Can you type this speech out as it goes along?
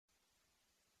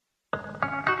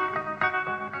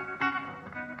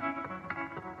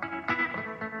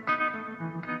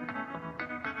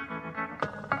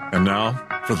And now,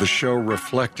 for the show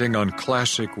reflecting on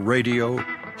classic radio,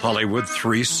 Hollywood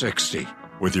 360,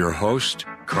 with your host,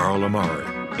 Carl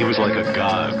Amari. He was like a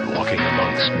god walking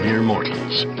amongst mere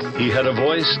mortals. He had a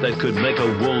voice that could make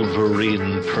a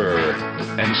wolverine purr,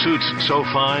 and suits so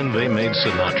fine they made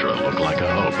Sinatra look like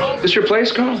a hobo. This your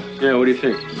place, Carl? Yeah, what do you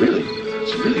think? Really?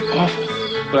 It's really awful.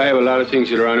 But I have a lot of things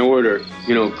that are on order.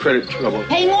 You know, credit trouble.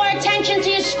 Pay more attention to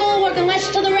your schoolwork and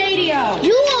less to the radio.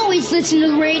 You always listen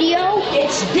to the radio.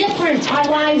 It's different. Our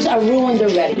lives are ruined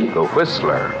already. The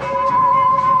Whistler.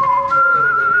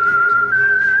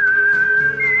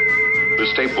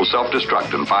 This tape will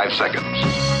self-destruct in 5 seconds.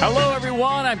 Hello,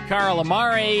 everyone. I'm Carl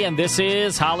Amari, and this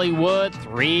is Hollywood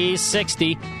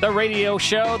 360, the radio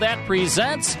show that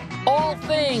presents all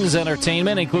things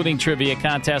entertainment, including trivia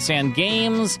contests and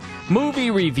games, movie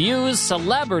reviews,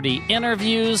 celebrity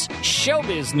interviews,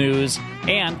 showbiz news,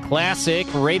 and classic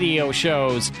radio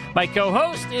shows. My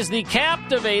co-host is the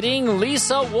captivating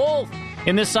Lisa Wolf.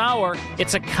 In this hour,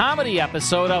 it's a comedy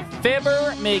episode of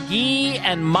Fibber, McGee,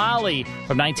 and Molly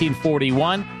from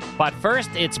 1941. But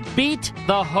first, it's Beat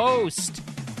the Host.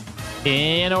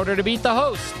 In order to beat the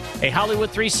host, a Hollywood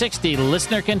 360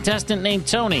 listener contestant named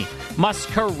Tony must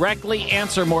correctly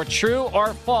answer more true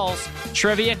or false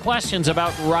trivia questions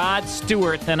about Rod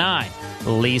Stewart than I.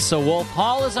 Lisa Wolf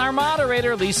Hall is our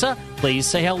moderator. Lisa, please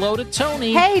say hello to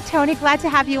Tony. Hey, Tony. Glad to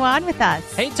have you on with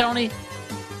us. Hey, Tony.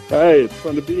 Hi, it's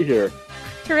fun to be here.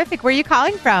 Terrific. Where are you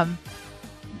calling from?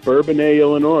 Bourbonnais,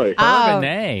 Illinois.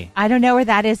 Bourbonnais. I don't know where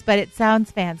that is, but it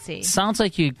sounds fancy. Sounds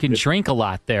like you can drink a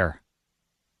lot there.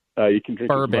 You can drink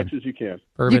bourbon. as much as you can.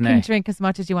 Bourbonnais. You can drink as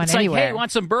much as you want it's anywhere. Like, hey,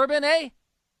 want some bourbon, eh?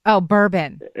 Oh,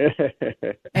 bourbon.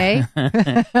 Eh?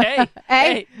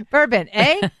 Hey. Bourbon,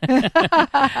 eh?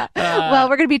 Well,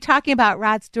 we're going to be talking about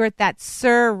Rod Stewart. That's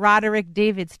Sir Roderick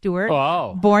David Stewart.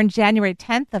 Oh. Born January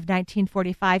 10th of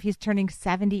 1945. He's turning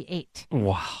 78.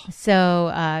 Wow. So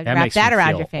wrap that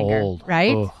around your finger. Old.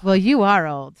 Right? Ugh. Well, you are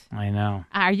old. I know.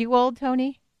 Are you old,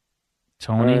 Tony?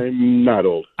 Tony? I'm not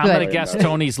old. I'm going to guess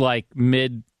Tony's like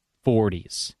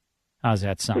mid-40s. How's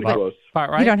that sound? Pretty close.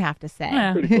 Right? You don't have to say.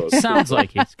 Yeah, Pretty close. sounds like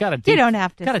he's got a deep, You don't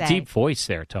have to got say. a deep voice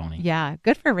there, Tony. Yeah,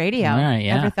 good for radio. All right,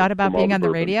 yeah. Ever thought about From being all on the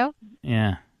bourbon. radio? Yeah.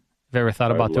 Have you ever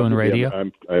thought I'd about love doing to be radio?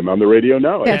 I'm on the radio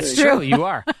now. I That's think. true. You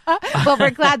are. Well,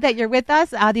 we're glad that you're with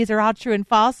us. These are all true and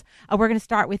false. We're going to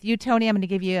start with you, Tony. I'm going to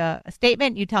give you a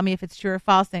statement. You tell me if it's true or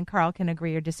false, then Carl can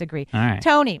agree or disagree. All right.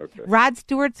 Tony, Okay. Rod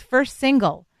Stewart's first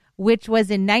single, which was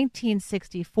in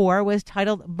 1964, was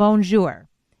titled Bonjour.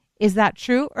 Is that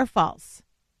true or false?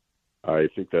 I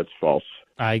think that's false.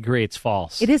 I agree. It's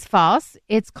false. It is false.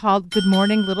 It's called Good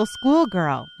Morning Little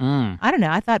Schoolgirl. I don't know.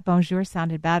 I thought Bonjour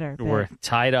sounded better. But We're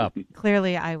tied up.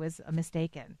 clearly, I was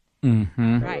mistaken.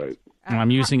 Mm-hmm. Right. I'm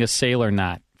using a sailor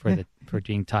knot for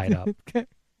being tied up.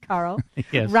 Carl.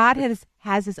 Yes. Rod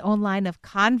has his own line of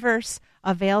Converse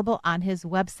available on his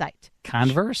website.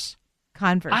 Converse?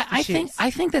 Converse. I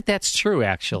think that's true,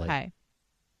 actually. Okay.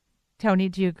 Tony,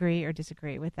 do you agree or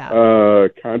disagree with that?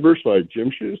 Converse, like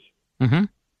gym shoes? Mm-hmm.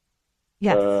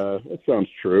 Yes. That sounds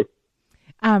true.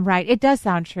 Right. It does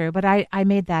sound true, but I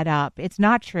made that up. It's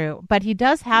not true. But he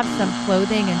does have some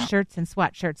clothing and shirts and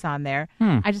sweatshirts on there.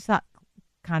 I just thought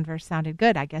Converse sounded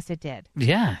good. I guess it did.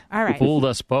 Yeah. All right. Fooled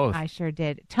us both. I sure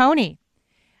did. Tony,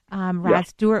 Rod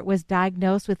Stewart was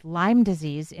diagnosed with Lyme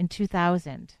disease in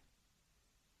 2000.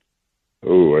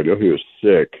 Oh, I know he was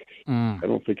sick. Mm. I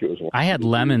don't think it was. I had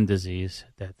lemon disease.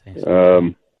 That thing.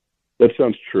 That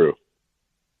sounds true.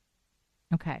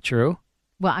 Okay. True?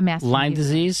 Well, I'm asking Lyme you.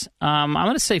 disease? I'm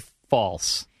going to say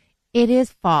false. It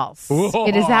is false. Whoa.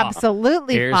 It is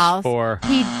absolutely Here's false. for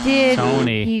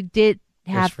Tony. He did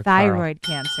have for thyroid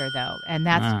cancer, though, and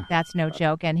that's no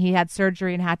joke. And he had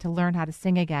surgery and had to learn how to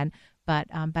sing again, but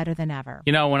better than ever.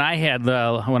 You know, when I had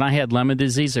lemon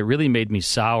disease, it really made me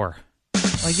sour.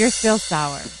 Well, you're still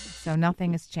sour, so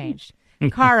nothing has changed.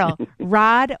 Carl,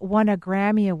 Rod won a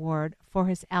Grammy Award for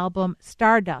his album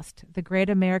Stardust, The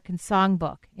Great American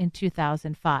Songbook in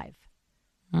 2005.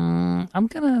 I'm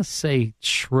going to say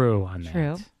true on that.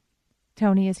 True.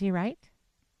 Tony, is he right?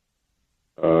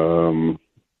 Yeah,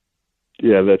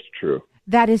 that's true.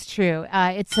 That is true.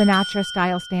 It's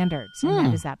Sinatra-style standards, and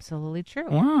that is absolutely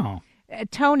true. Wow.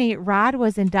 Tony, Rod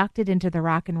was inducted into the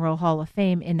Rock and Roll Hall of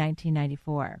Fame in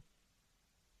 1994.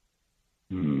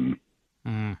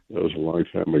 That was a long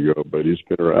time ago, but he's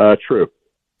been around. True.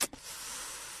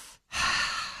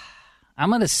 I'm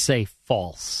going to say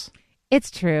false. It's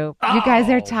true. You guys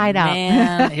are tied up.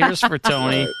 Man. Here's for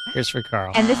Tony. Here's for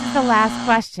Carl. And this is the last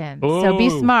question, so be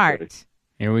smart. Okay.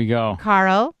 Here we go.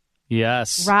 Carl,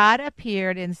 Yes. Rod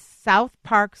appeared in South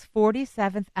Park's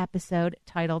 47th episode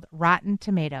titled Rotten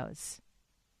Tomatoes.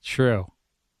 True.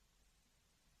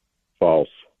 False.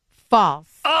 False.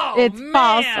 Oh, it's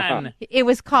man. false. It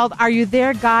was called Are You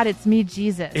There, God? It's Me,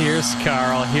 Jesus. Here's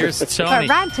Carl. Here's But Tony.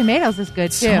 Rotten Tomatoes is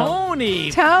good, too.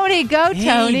 Tony. Tony, go,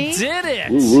 Tony. He did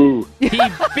it. Woo-woo. He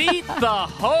beat the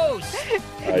host.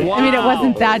 Wow. I mean, it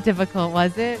wasn't that difficult,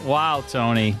 was it? Wow,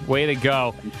 Tony. Way to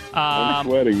go. I'm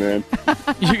sweating, man.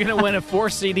 You're going to win a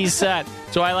 4-CD set.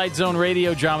 Twilight Zone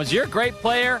radio dramas. You're a great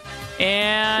player.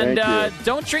 And Thank you.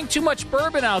 don't drink too much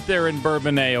bourbon out there in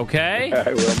Bourbonnais, okay?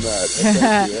 I will not. Thank you.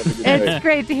 Have a good day. It's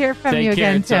great to hear from Take you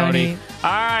care, again, Tony.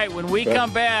 All right, when we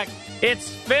come back, it's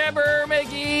Fibber,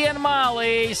 McGee, and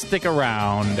Molly. Stick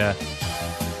around.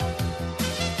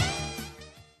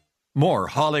 More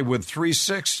Hollywood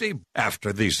 360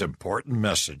 after these important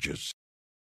messages.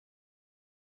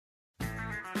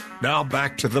 Now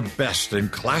back to the best in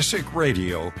classic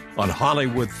radio on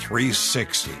Hollywood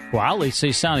 360. Wow, Lisa,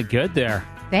 you sounded good there.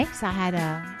 Thanks. I had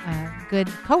a good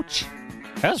coach.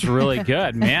 That was really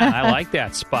good, man. I like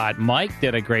that spot. Mike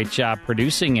did a great job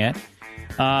producing it.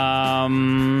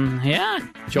 Join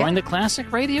the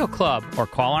Classic Radio Club or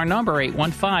call our number,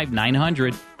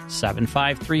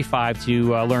 815-900-7535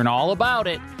 to learn all about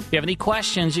it. If you have any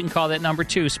questions, you can call that number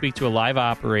too. Speak to a live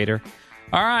operator.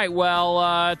 All right,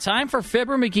 well, time for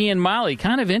Fibber, McGee, and Molly.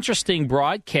 Kind of interesting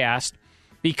broadcast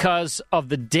because of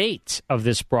the date of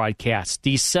this broadcast,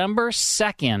 December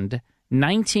 2nd,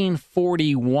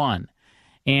 1941.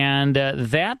 And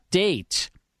that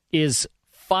date is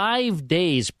 5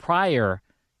 days prior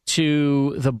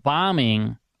to the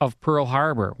bombing of Pearl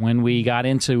Harbor when we got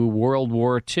into World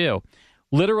War II.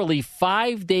 Literally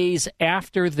 5 days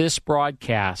after this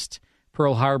broadcast,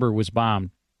 Pearl Harbor was bombed.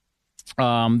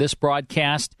 This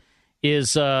broadcast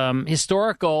is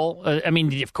historical. I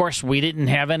mean, of course, we didn't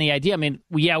have any idea. I mean,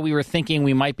 we were thinking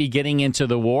we might be getting into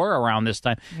the war around this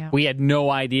time. Yeah. We had no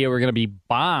idea we were going to be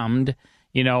bombed,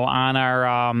 on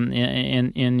our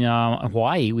in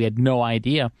Hawaii. We had no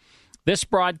idea. This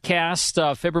broadcast,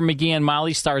 Fibber, McGee, and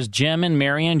Molly, stars Jim and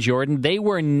Marianne Jordan. They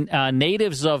were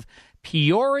natives of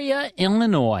Peoria,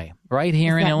 Illinois, right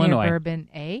here in Illinois. Near Bourbon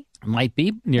A? Might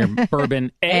be near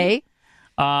Bourbon A.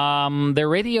 Their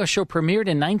radio show premiered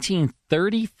in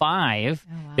 1935.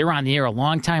 Oh, wow. They were on the air a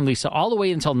long time, Lisa, all the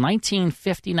way until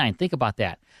 1959. Think about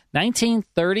that.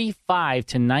 1935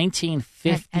 to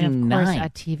 1959. And of course,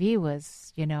 TV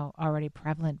was, already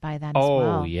prevalent by then as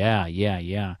well. Oh, yeah.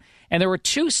 And there were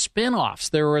two spin-offs.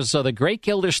 There was The Great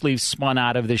Gildersleeve spun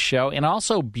out of this show, and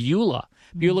also Beulah.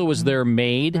 Beulah was their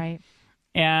maid. Right.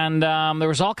 And there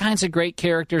was all kinds of great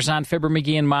characters on Fibber,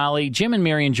 McGee, and Molly. Jim and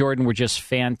Marianne Jordan were just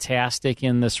fantastic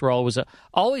in this role. It was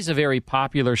always a very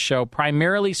popular show,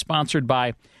 primarily sponsored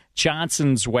by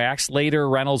Johnson's Wax, later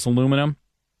Reynolds Aluminum.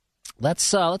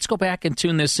 Let's go back and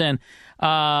tune this in.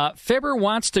 Fibber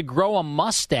wants to grow a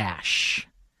mustache.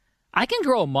 I can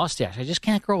grow a mustache. I just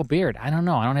can't grow a beard. I don't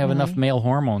know. I don't have enough male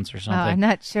hormones or something. Oh, I'm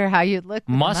not sure how you'd look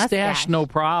with mustache, no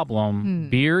problem.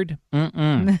 Beard,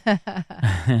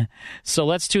 So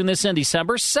let's tune this in.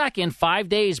 December 2nd, 5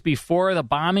 days before the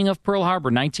bombing of Pearl Harbor,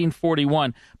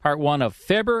 1941, part one of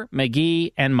Fibber,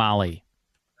 McGee, and Molly.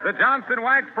 The Johnson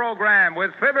Wax Program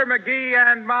with Fibber, McGee,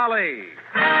 and Molly.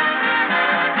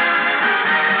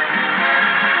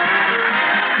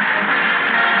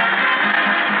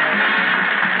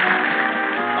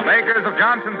 The makers of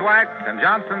Johnson's Wax and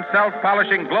Johnson's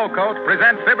Self-Polishing Glow Coat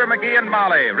present Fibber, McGee, and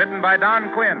Molly, written by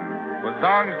Don Quinn, with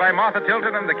songs by Martha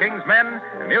Tilton and the King's Men,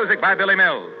 and music by Billy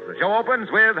Mills. The show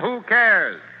opens with Who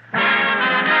Cares?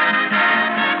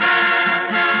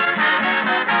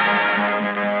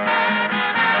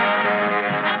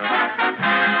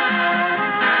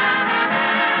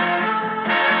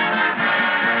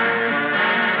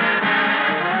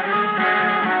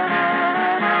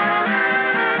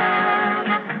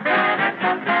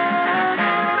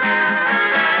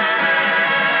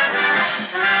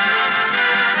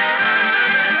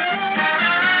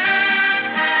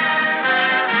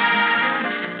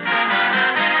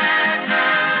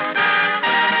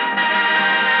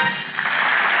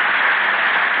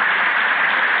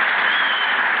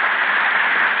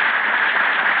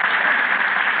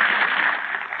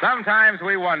 Sometimes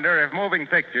we wonder if moving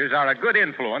pictures are a good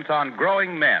influence on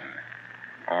growing men.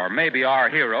 Or maybe our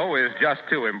hero is just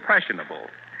too impressionable.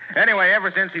 Anyway,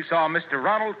 ever since he saw Mr.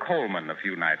 Ronald Colman a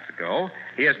few nights ago,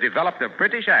 he has developed a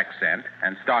British accent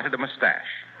and started a mustache.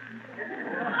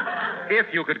 If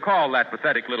you could call that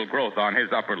pathetic little growth on his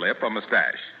upper lip a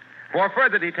mustache. For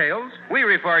further details, we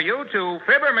refer you to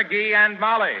Fibber, McGee, and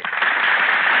Molly.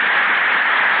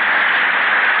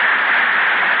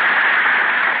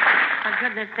 Good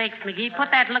goodness sakes, McGee, put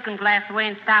that looking glass away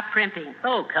and stop primping.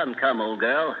 Oh, come, old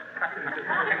girl.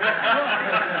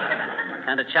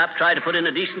 Can't a chap try to put in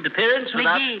a decent appearance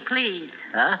without... McGee, please.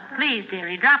 Huh? Please,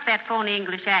 dearie, drop that phony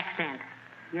English accent.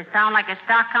 You sound like a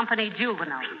stock company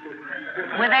juvenile.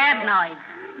 With adenoids.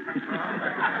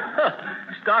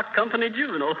 Stock company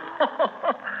juvenile.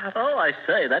 Oh, I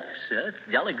say, that's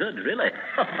jolly good, really.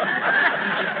 Oh,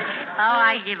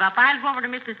 I give up. I'll go over to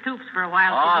Mrs. Toops for a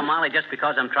while. Oh, Molly, just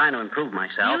because I'm trying to improve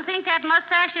myself. You think that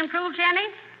mustache improves, Jenny?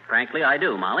 Frankly, I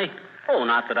do, Molly. Oh,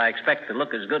 not that I expect to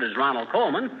look as good as Ronald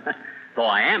Coleman, though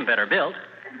I am better built.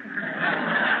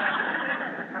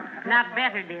 Not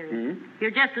better, dearie.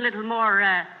 You're just a little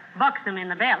more buxom in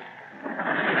the belt.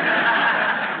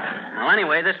 Well,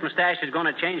 anyway, this mustache is going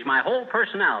to change my whole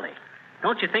personality.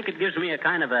 Don't you think it gives me a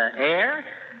kind of a air?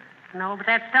 No, but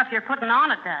that stuff you're putting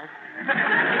on it does. What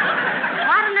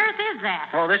on earth is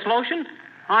that? Oh, this lotion?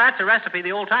 Oh, that's a recipe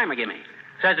the old-timer gave me.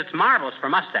 Says it's marvelous for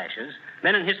mustaches.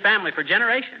 Been in his family for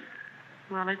generations.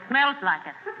 Well, it smells like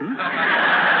it.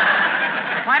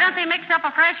 Why don't they mix up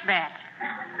a fresh batch?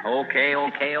 Okay.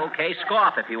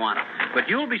 Scoff if you want to. But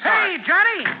you'll be sorry. Hey,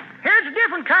 Johnny, here's a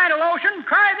different kind of lotion.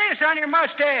 Try this on your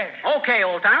mustache. Okay,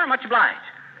 old-timer, much obliged.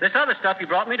 This other stuff you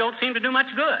brought me don't seem to do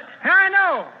much good. I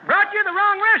know. Brought you the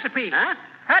wrong recipe. Huh?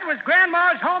 That was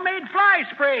Grandma's homemade fly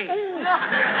spray. 70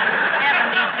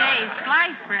 days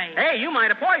fly spray. Hey, you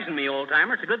might have poisoned me,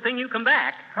 old-timer. It's a good thing you come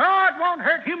back. Oh, it won't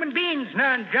hurt human beings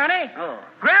none, Johnny. Oh.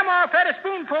 Grandma fed a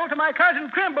spoonful to my cousin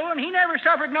Trimble, and he never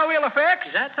suffered no ill effects.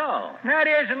 Is that so? That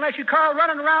is, unless you call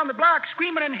running around the block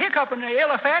screaming and hiccuping the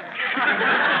ill effects.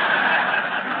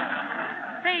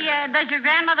 Say, does your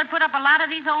grandmother put up a lot of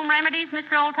these home remedies,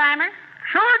 Mr. Oldtimer?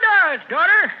 Sure does,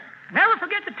 daughter. Never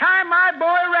forget the time my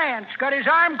boy Rance got his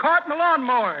arm caught in the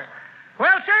lawnmower.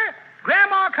 Well, sir,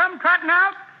 Grandma come trotting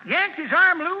out, yanked his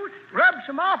arm loose, rubbed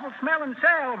some awful smelling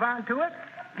salve onto it,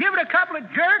 give it a couple of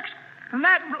jerks, and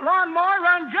that lawnmower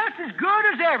run just as good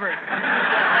as ever.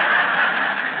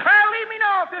 Well, leave me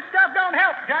know if this stuff don't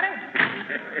help, Johnny.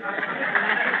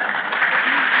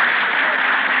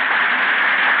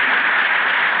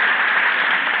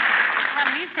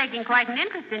 He's taking quite an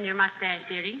interest in your mustache,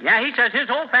 dearie. Yeah, he says his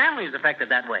whole family is affected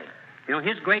that way. You know,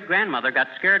 his great-grandmother got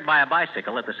scared by a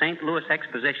bicycle at the St. Louis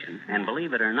Exposition, and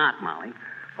believe it or not, Molly,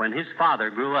 when his father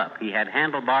grew up, he had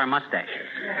handlebar mustaches.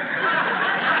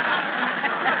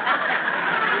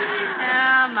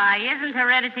 Oh, my, isn't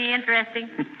heredity interesting?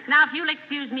 Now, if you'll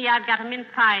excuse me, I've got a mince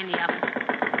pie in the oven.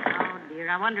 Oh, dear,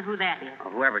 I wonder who that is.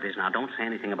 Oh, whoever it is, now, don't say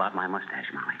anything about my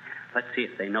mustache, Molly. Let's see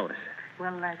if they notice it.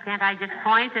 Well, can't I just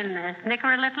point and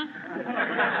snicker a little?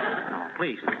 No,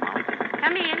 please, Molly.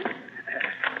 Come in.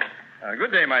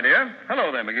 Good day, my dear.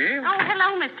 Hello there, McGee. Oh,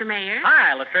 hello, Mr. Mayor.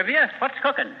 Hi, Latrivia. What's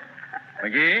cooking?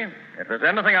 McGee, if there's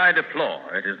anything I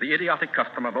deplore, it is the idiotic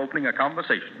custom of opening a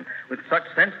conversation with such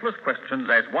senseless questions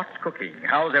as what's cooking,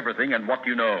 how's everything, and what do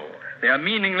you know. They are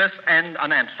meaningless and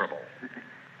unanswerable.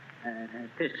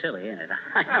 It's silly, isn't it?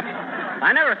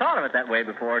 I never thought of it that way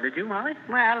before. Did you, Molly?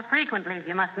 Well, frequently, as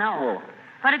you must know. Oh.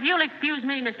 But if you'll excuse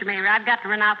me, Mr. Mayor, I've got to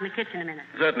run out in the kitchen a minute.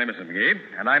 Certainly, Mrs. McGee.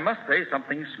 And I must say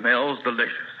something smells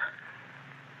delicious.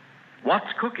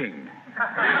 What's cooking?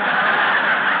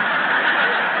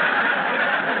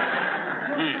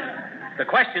 The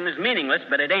question is meaningless,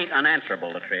 but it ain't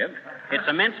unanswerable, Latriv. It's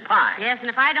a mince pie. Yes, and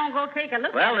if I don't go take a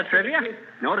look well, at it... Well, Latrivia,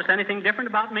 notice anything different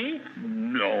about me?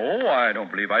 No, I don't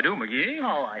believe I do, McGee.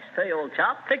 Oh, I say, old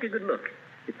chap, take a good look.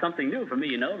 It's something new for me,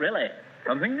 you know, really.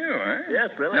 Something new, eh?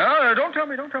 Yes, really. No, don't tell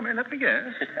me. Let me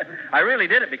guess. I really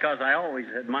did it because I always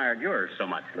admired yours so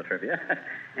much, Latrivia.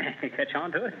 Catch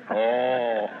on to it?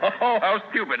 Oh, how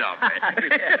stupid of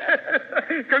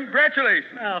me.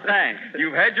 Congratulations. Oh, thanks.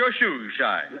 You've had your shoes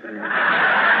shine.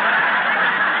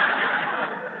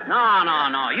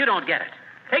 No, you don't get it.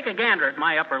 Take a gander at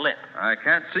my upper lip. I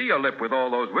can't see your lip with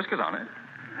all those whiskers on it.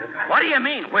 What do you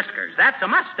mean, whiskers? That's a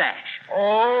mustache.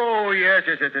 Oh, yes.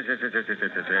 Of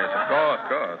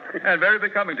course. And very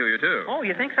becoming to you, too. Oh,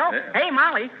 you think so? Yeah. Hey,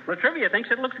 Molly, Latrivia thinks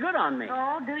it looks good on me.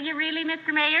 Oh, do you really,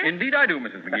 Mr. Mayor? Indeed I do,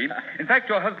 Mrs. McGee. In fact,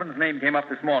 your husband's name came up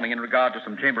this morning in regard to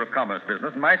some Chamber of Commerce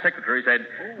business, and my secretary said,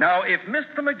 now, if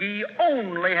Mr. McGee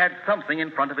only had something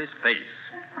in front of his face.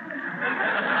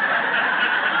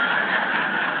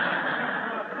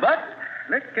 But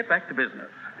let's get back to business.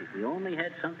 If he only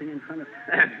had something in front of...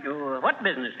 What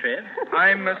business, Triv?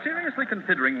 I'm seriously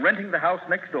considering renting the house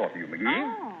next door to you, McGee.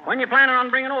 Oh. When you planning on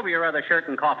bringing over your other shirt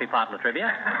and coffee pot,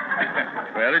 Latrivia?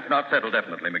 Well, it's not settled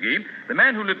definitely, McGee. The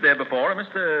man who lived there before,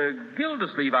 Mr.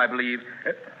 Gildersleeve, I believe.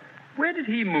 Where did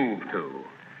he move to?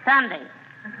 Sunday.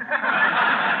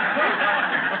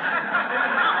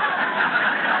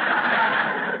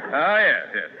 Ah,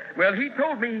 Yes. Well, he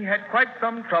told me he had quite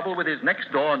some trouble with his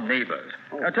next-door neighbors.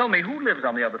 Now, tell me, who lives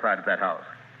on the other side of that house?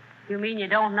 You mean you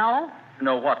don't know?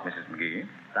 Know what, Mrs. McGee?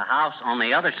 The house on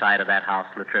the other side of that house,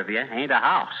 Latrivia, ain't a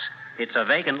house. It's a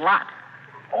vacant lot.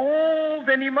 Oh,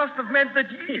 then he must have meant that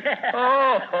he... Yeah.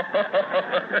 Oh.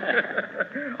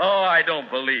 Oh, I don't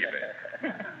believe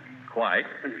it. Quite.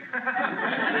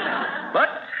 But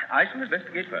I shall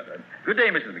investigate further. Good day,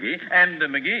 Mrs. McGee. And,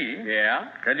 McGee... Yeah?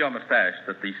 Tell your mustache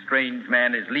that the strange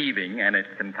man is leaving and it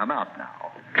can come out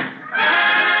now.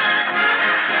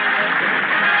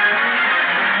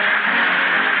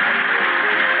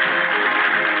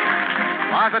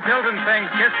 Martha Tilton sings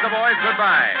Kiss the Boys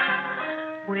Goodbye.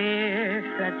 We're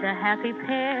such a happy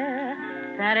pair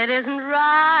that it isn't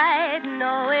right,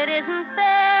 no, it isn't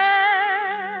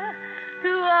fair.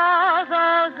 To all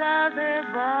those other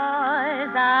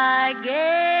boys I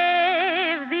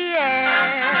gave the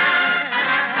air.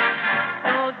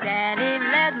 So, Daddy,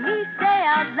 let me stay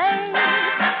out late,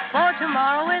 for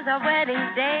tomorrow is our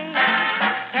wedding day.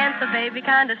 Can't the baby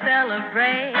kind of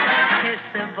celebrate? Kiss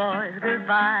the boys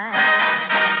goodbye.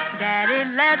 Daddy,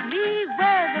 let me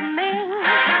wear the ming.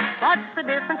 What's the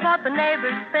difference what the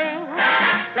neighbors sing?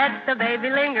 Let the baby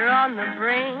linger on the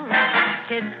brink.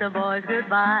 Kiss the boys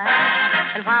goodbye.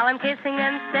 And while I'm kissing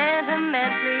them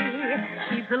sentimentally,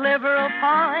 keep the liberal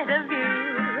point of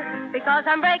view. Because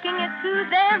I'm breaking it to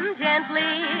them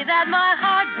gently that my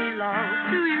heart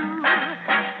belongs to you.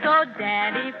 So,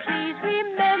 Daddy, please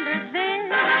remember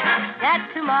this, that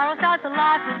tomorrow starts a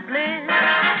life of bliss.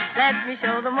 Let me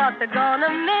show them what they're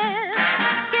gonna miss.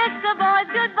 Kiss the boys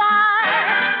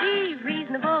goodbye. Be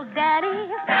reasonable,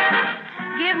 Daddy.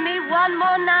 Give me one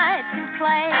more night to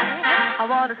play. I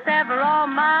want to sever all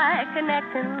my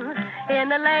connections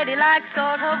in a ladylike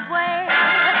sort of way.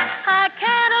 I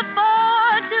can't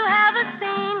afford to have a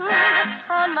scene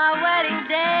on my wedding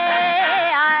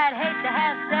day. I'd hate to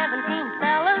have 17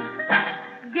 fellas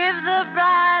give the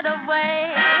bride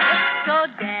away. So,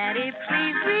 Daddy,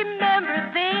 please remember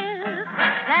this,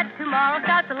 that tomorrow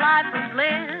starts a life of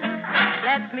bliss.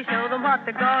 Let me show them what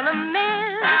they're gonna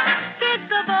miss. Kiss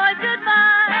the boys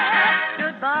goodbye.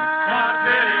 Goodbye. What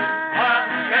city? What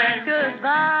game?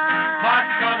 Goodbye.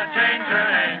 What's gonna change her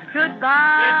name?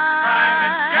 Goodbye. This crime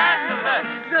is scandalous.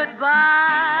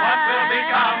 Goodbye. What will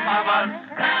become of us?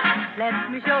 Let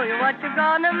me show you what you're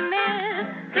gonna miss.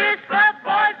 Kiss the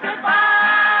boys goodbye.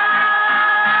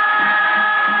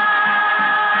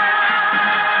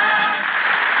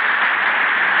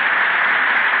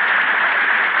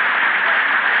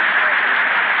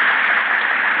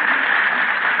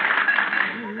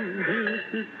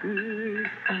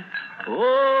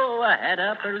 Oh, I had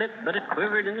upper lip, but it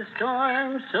quivered in the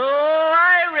storm, so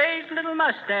I raised a little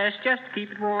mustache just to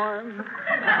keep it warm.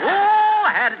 Oh,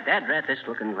 I had a dad rat this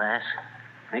looking glass.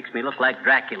 Makes me look like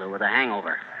Dracula with a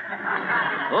hangover.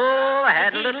 Oh, I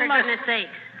had a little For goodness sakes,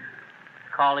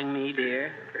 Calling me,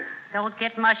 dear? don't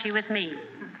get mushy with me.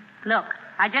 Look,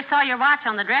 I just saw your watch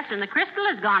on the dresser, and the crystal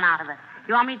has gone out of it.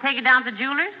 You want me to take it down to the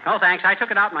jeweler's? Oh, thanks. I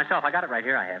took it out myself. I got it right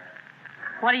here, I have.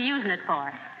 What are you using it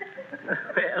for?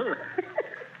 Well,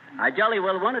 I jolly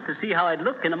well wanted to see how I'd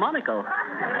look in a monocle.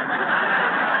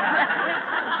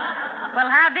 Well,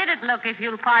 how did it look, if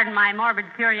you'll pardon my morbid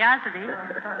curiosity?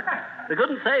 I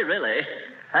couldn't say, really.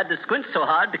 Had to squint so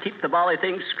hard to keep the bally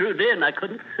thing screwed in, I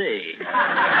couldn't see.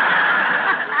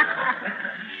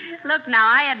 Look, now,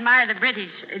 I admire the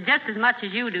British just as much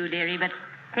as you do, dearie, but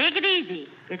take it easy.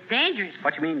 It's dangerous.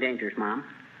 What you mean, dangerous, Mom?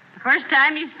 The first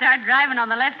time you start driving on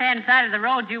the left-hand side of the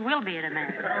road, you will be in a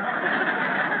mess.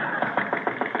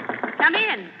 Come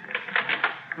in.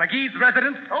 McGee's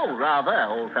residence? Oh, rather,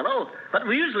 old fellow. But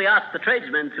we usually ask the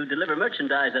tradesmen to deliver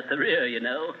merchandise at the rear, you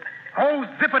know. Oh,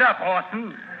 zip it up,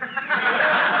 Orson.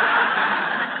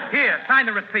 Here, sign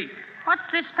the receipt. What's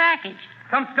this package?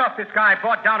 Some stuff this guy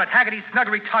bought down at Haggerty's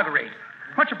Snuggery Tuggery.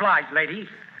 Much obliged, lady.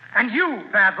 And you,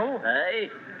 Basil. Hey?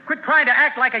 Quit trying to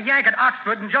act like a Yank at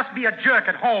Oxford and just be a jerk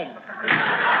at home.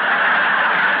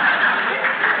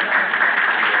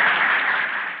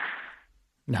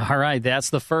 All right, that's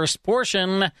the first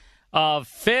portion of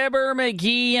Fibber,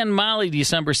 McGee, and Molly,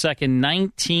 December 2nd,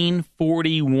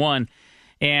 1941.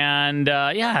 And,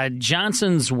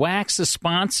 Johnson's Wax, the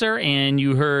sponsor, and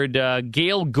you heard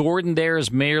Gail Gordon there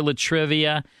as Mayor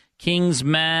Latrivia. King's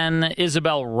Men,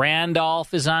 Isabel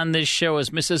Randolph is on this show as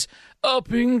Mrs.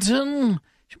 Uppington.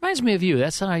 She reminds me of you.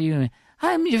 That's how you...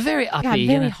 You're very uppy.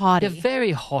 Yeah, very haughty. You're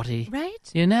very haughty.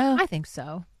 Right? You know? I think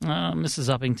so. Mrs.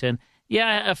 Uppington.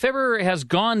 Yeah, Fibber has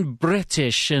gone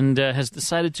British and has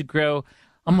decided to grow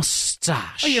a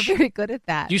mustache. Oh, you're very good at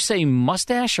that. Do you say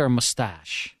mustache or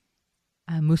mustache?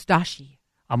 Mustache.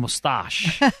 A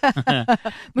mustache.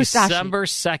 Mustache. December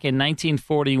 2nd,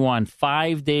 1941,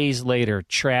 5 days later,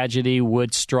 tragedy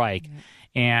would strike.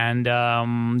 And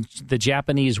the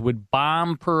Japanese would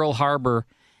bomb Pearl Harbor,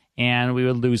 and we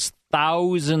would lose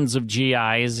thousands of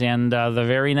GIs. And the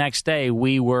very next day,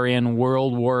 we were in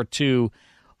World War II,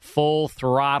 full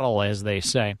throttle, as they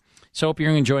say. So hope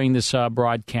you're enjoying this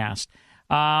broadcast.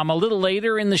 A little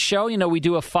later in the show, we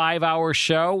do a 5-hour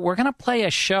show. We're going to play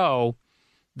a show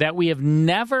that we have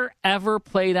never, ever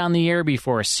played on the air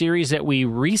before, a series that we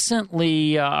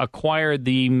recently acquired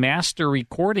the master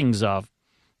recordings of,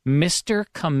 Mr.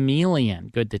 Chameleon,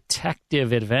 good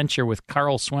detective adventure with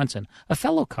Carl Swenson, a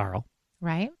fellow Carl.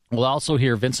 Right. We'll also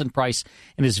hear Vincent Price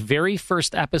in his very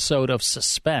first episode of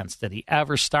Suspense that he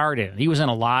ever starred in. He was in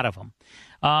a lot of them.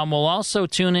 We'll also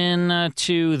tune in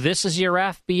to This Is Your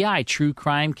FBI, true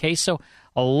crime case. So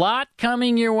a lot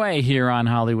coming your way here on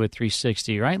Hollywood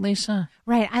 360. Right, Lisa?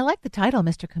 Right. I like the title,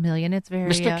 Mr. Chameleon. It's very...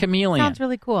 Mr. Chameleon. Sounds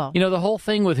really cool. The whole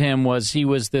thing with him was he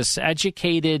was this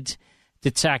educated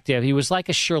detective. He was like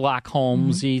a Sherlock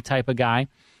Holmes-y type of guy.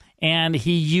 And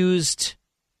he used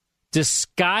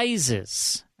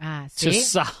disguises to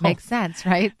solve... Makes sense,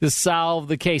 right? To solve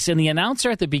the case. And the announcer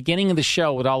at the beginning of the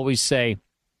show would always say,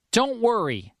 "Don't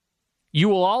worry. You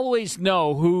will always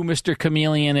know who Mr.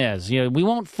 Chameleon is. We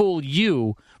won't fool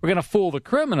you. We're going to fool the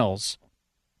criminals."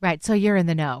 Right, so you're in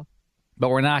the know. But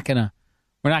we're not going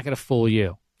to fool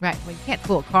you. Right, well, you can't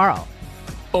fool Carl.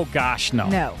 Oh, gosh, no.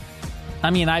 No. I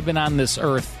mean, I've been on this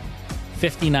earth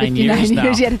 59 years now. You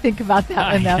had to think about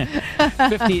that one, though.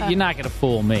 50, you're not going to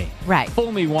fool me. Right.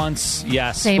 Fool me once,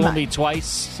 yes. Shame fool me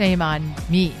twice. Shame on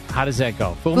me. How does that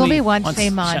go? Fool me once,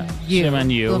 shame on you. Shame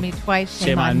on you. Fool me twice,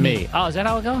 shame on me. Oh, is that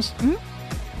how it goes? Mm-hmm.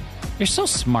 You're so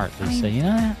smart, Lisa. You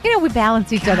know that? We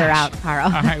balance each other out,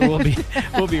 Carl. All right,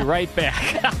 we'll be right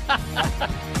back.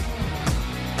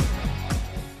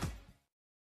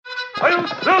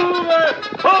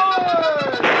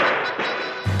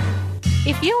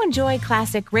 If you enjoy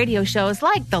classic radio shows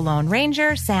like The Lone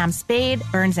Ranger, Sam Spade,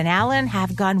 Burns and Allen,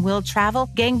 Have Gun Will Travel,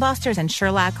 Gangbusters, and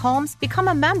Sherlock Holmes, become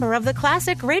a member of the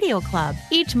Classic Radio Club.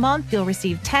 Each month, you'll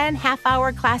receive 10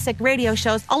 half-hour classic radio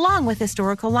shows along with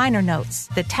historical liner notes.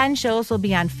 The 10 shows will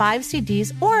be on 5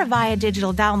 CDs or via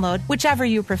digital download, whichever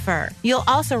you prefer. You'll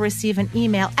also receive an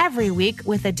email every week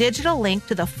with a digital link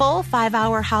to the full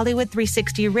 5-hour Hollywood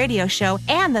 360 radio show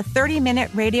and the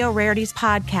 30-minute Radio Rarities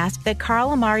podcast that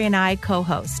Carl Amari and I co-host.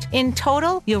 In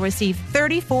total, you'll receive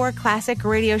 34 classic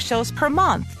radio shows per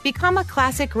month. Become a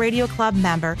Classic Radio Club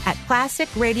member at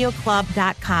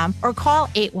classicradioclub.com or call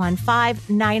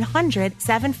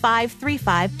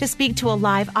 815-900-7535 to speak to a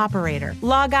live operator.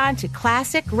 Log on to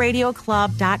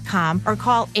classicradioclub.com or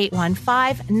call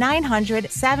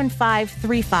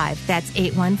 815-900-7535. That's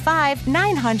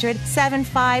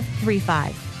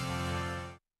 815-900-7535.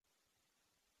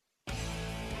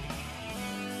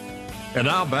 And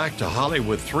now back to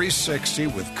Hollywood 360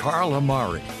 with Carl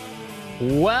Amari.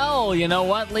 Well, you know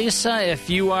what, Lisa? If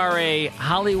you are a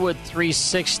Hollywood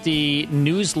 360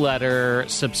 newsletter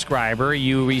subscriber,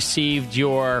 you received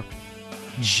your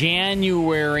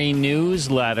January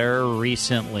newsletter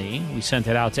recently. We sent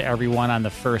it out to everyone on the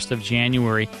 1st of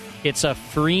January. It's a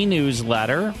free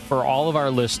newsletter for all of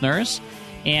our listeners,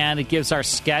 and it gives our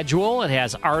schedule. It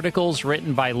has articles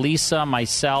written by Lisa,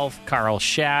 myself, Carl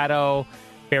Shadow,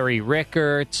 Barry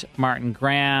Rickert, Martin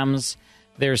Grams.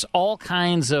 There's all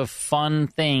kinds of fun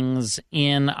things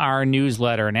in our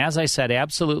newsletter. And as I said,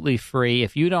 absolutely free.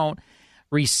 If you don't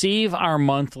receive our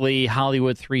monthly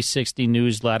Hollywood 360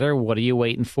 newsletter, what are you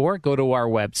waiting for? Go to our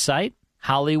website,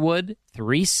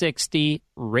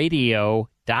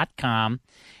 Hollywood360radio.com. At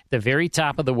the very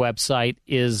top of the website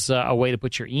is a way to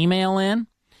put your email in.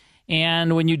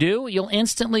 And when you do, you'll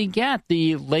instantly get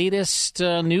the latest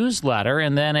newsletter.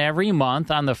 And then every month,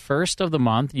 on the 1st of the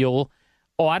month, you'll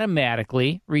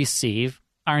automatically receive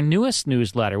our newest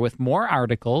newsletter with more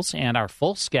articles and our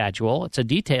full schedule. It's a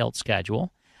detailed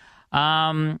schedule.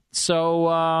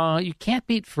 So you can't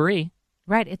beat free.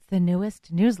 Right. It's the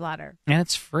newest newsletter. And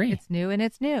it's free. It's new and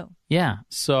it's new. Yeah.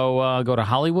 So go to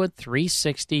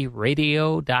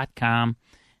Hollywood360radio.com.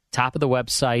 Top of the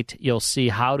website, you'll see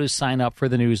how to sign up for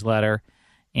the newsletter,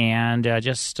 and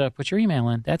just put your email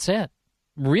in. That's it.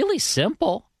 Really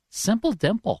simple. Simple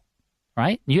dimple,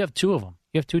 right? You have 2 of them.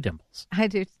 You have 2 dimples. I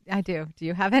do. Do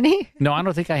you have any? No, I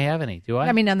don't think I have any. Do I?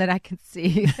 I mean, none that I can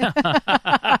see. Do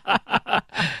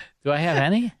I have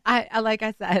any? I like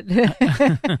I said.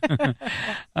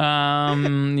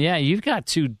 Yeah, you've got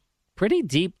 2 pretty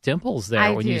deep dimples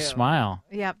there when you smile.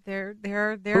 Yep, they're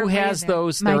Who has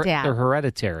those? My dad. They're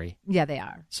hereditary. Yeah, they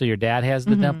are. So your dad has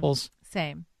the dimples?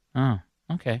 Same. Oh,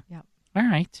 okay. Yep. All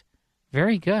right.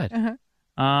 Very good. Uh-huh.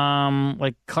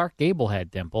 Like Clark Gable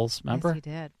had dimples, remember? Yes, he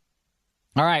did.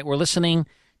 All right, we're listening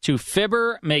to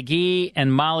Fibber, McGee,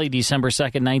 and Molly, December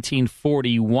 2nd,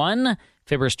 1941.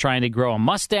 Fibber's trying to grow a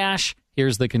mustache.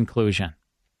 Here's the conclusion.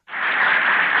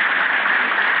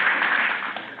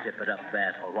 Zip it up,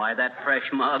 Basil. Why, that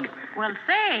fresh mug? Well,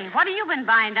 say, what have you been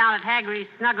buying down at Haggerty's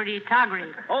Snuggerty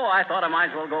Toggery? Oh, I thought I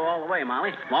might as well go all the way,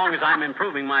 Molly, as long as I'm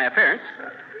improving my appearance.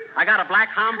 I got a black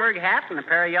Homburg hat and a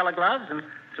pair of yellow gloves and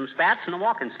some spats and a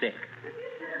walking stick.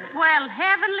 Well,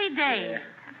 heavenly days.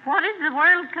 What is the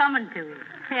world coming to?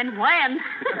 And when?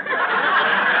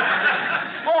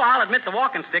 Oh, I'll admit the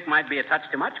walking stick might be a touch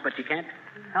too much, but you can't.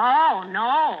 Oh,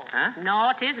 no. Huh? No,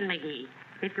 it isn't, McGee.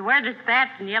 If you wear the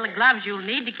spats and yellow gloves, you'll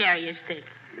need to carry your stick.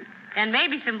 And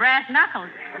maybe some brass knuckles.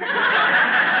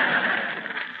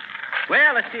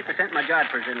 Well, let's see if they sent my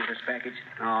godparents in this package.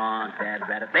 Oh, Dad,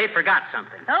 they forgot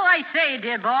something. Oh, I say,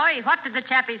 dear boy, what did the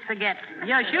chappies forget?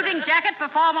 Your shooting jacket for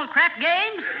formal crap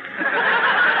games?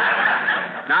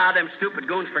 Nah, them stupid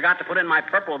goons forgot to put in my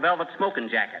purple velvet smoking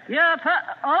jacket. Will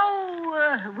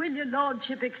your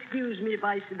lordship excuse me if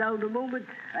I sit down a moment?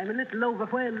 I'm a little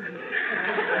overwhelmed.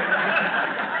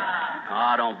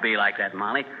 Oh, don't be like that,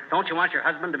 Molly. Don't you want your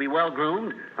husband to be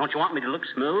well-groomed? Don't you want me to look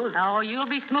smooth? Oh, you'll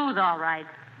be smooth, all right.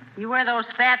 You wear those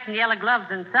spats and yellow gloves,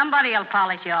 and somebody will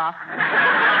polish you off.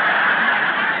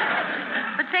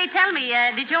 But say, tell me,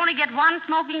 did you only get one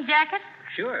smoking jacket?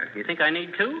 Sure. You think I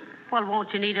need two? Well,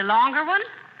 won't you need a longer one?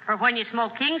 For when you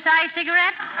smoke king-size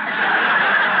cigarettes?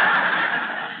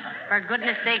 For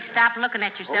goodness sake, stop looking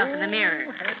at yourself in the mirror.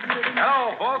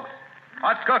 Hello, folks.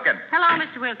 What's cooking? Hello,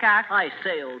 Mr. Wilcox. I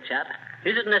say, old chap,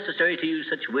 is it necessary to use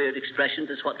such weird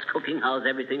expressions as what's cooking, how's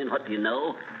everything, and what do you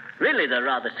know? Really, they're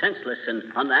rather senseless and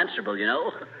unanswerable, you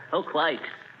know. Oh, quite.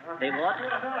 Hey, what?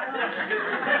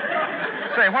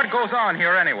 Say, what goes on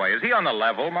here anyway? Is he on the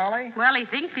level, Molly? Well, he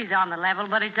thinks he's on the level,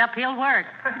 but it's uphill work.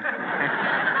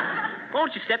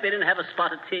 Won't you step in and have a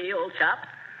spot of tea, old chap?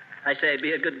 I say,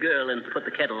 be a good girl and put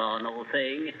the kettle on, old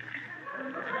thing.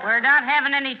 We're not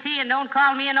having any tea, and don't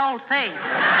call me an old thing.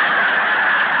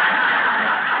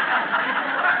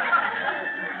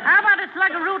 How about a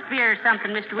slug of root beer or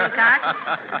something, Mr. Wilcox?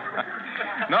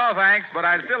 No, thanks, but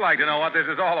I'd still like to know what this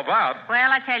is all about.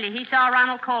 Well, I tell you, he saw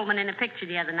Ronald Coleman in a picture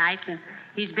the other night, and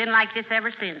he's been like this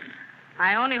ever since.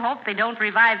 I only hope they don't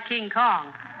revive King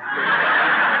Kong.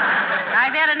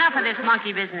 I've had enough of this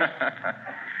monkey business.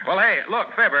 Well, hey,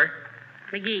 look, Fibber.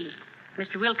 McGee,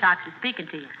 Mr. Wilcox is speaking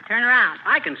to you. Turn around.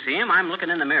 I can see him. I'm looking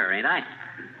in the mirror, ain't I?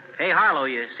 Hey, Harlow,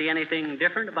 you see anything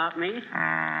different about me?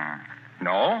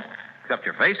 No, except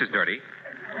your face is dirty.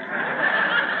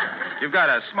 You've got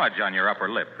a smudge on your upper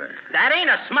lip there. That ain't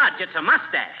a smudge. It's a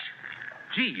mustache.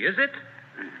 Gee, is it?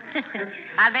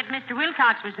 I bet Mr.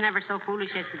 Wilcox was never so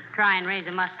foolish as to try and raise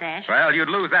a mustache. Well, you'd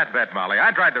lose that bet, Molly.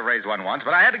 I tried to raise one once,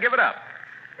 but I had to give it up.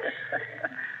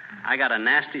 I got a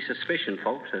nasty suspicion,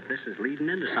 folks, that this is leading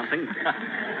into something.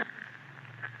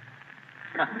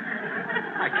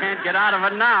 I can't get out of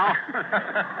it now.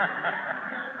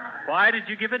 Why did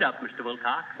you give it up, Mr.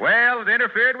 Wilcox? Well, it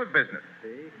interfered with business.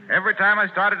 Every time I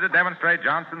started to demonstrate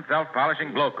Johnson's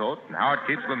self-polishing glow coat and how it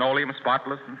keeps linoleum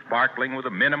spotless and sparkling with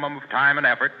a minimum of time and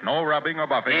effort, no rubbing or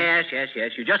buffing. Yes.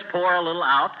 You just pour a little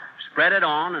out, spread it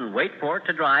on, and wait for it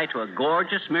to dry to a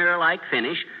gorgeous mirror-like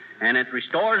finish, and it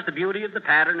restores the beauty of the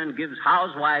pattern and gives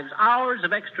housewives hours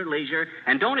of extra leisure.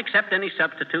 And don't accept any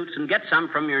substitutes and get some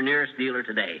from your nearest dealer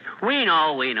today. We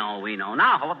know. Now,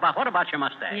 what about your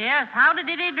mustache? Yes, how did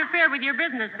it interfere with your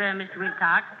business, Mr.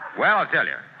 Wilcox? Well, I'll tell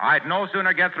you. I'd no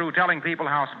sooner get through telling people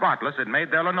how spotless it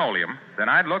made their linoleum than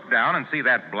I'd look down and see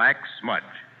that black smudge.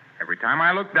 Every time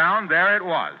I looked down, there it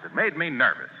was. It made me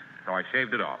nervous, so I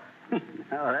shaved it off.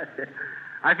 Oh, that's it.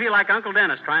 I feel like Uncle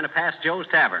Dennis trying to pass Joe's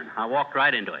Tavern. I walked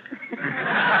right into it.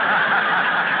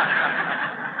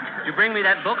 Did you bring me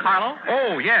that book, Harlow?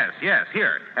 Oh, yes.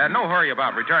 Here. No hurry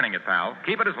about returning it, pal.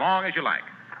 Keep it as long as you like.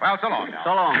 Well, so long now.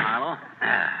 So long, Harlow.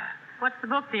 What's the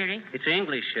book, dearie? It's an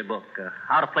English book.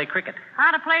 How to play cricket.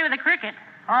 How to play with a cricket?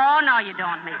 Oh, no, you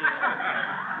don't, Mickey.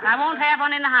 I won't have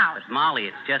one in the house. But, Molly,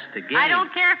 it's just a game. I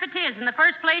don't care if it is. In the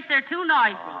first place, they're too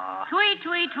noisy. Tweet,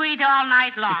 tweet, tweet all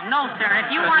night long. No, sir,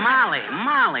 if you want...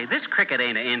 Molly, this cricket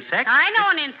ain't an insect. I know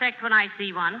an insect when I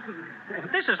see one.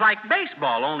 This is like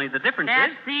baseball, only the difference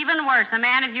That's even worse. A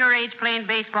man of your age playing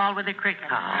baseball with a cricket.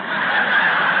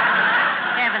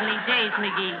 Heavenly days,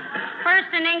 McGee.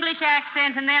 First an English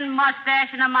accent, and then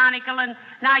mustache and a monocle, and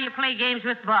now you play games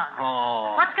with bugs.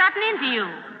 Oh. What's gotten into you?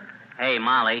 Hey,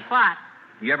 Molly. What?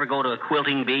 You ever go to a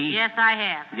quilting bee? Yes, I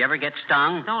have. You ever get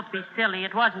stung? Don't be silly.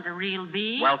 It wasn't a real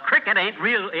bee. Well, cricket ain't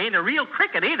a real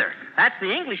cricket either. That's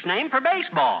the English name for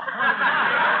baseball.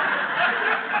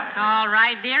 All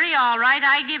right, dearie, all right.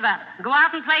 I give up. Go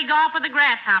out and play golf with the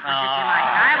grasshoppers if you like.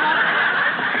 I won't.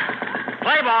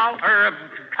 Play ball,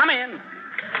 come in.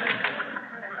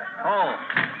 Oh,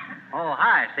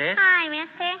 hi, sis. Hi,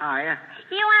 mister. How are you?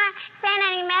 You want to send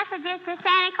any messages to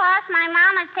Santa Claus? My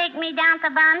mama's taking me down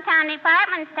to Bontown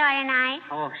Department Store tonight.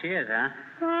 Oh, she is, huh?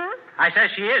 Hmm? I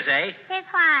says she is, eh? It's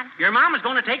what? Your mama's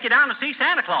going to take you down to see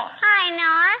Santa Claus. Hi,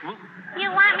 North. You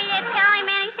want me to tell him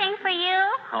anything for you?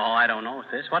 Oh, I don't know,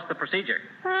 sis. What's the procedure?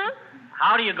 Hmm?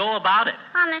 How do you go about it?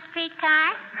 On the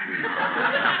streetcar?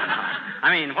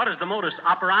 I mean, what is the modus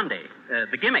operandi?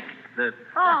 The gimmick?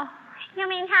 Oh, you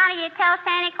mean how do you tell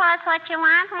Santa Claus what you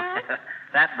want, hmm?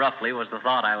 That roughly was the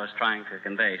thought I was trying to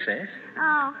convey, sis.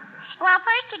 Oh. Well,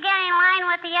 first you get in line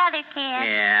with the other kids.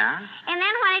 Yeah? And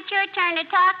then when it's your turn to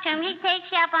talk to him, he takes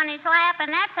you up on his lap,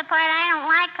 and that's the part I don't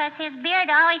like because his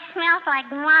beard always smells like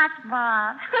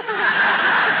mothballs.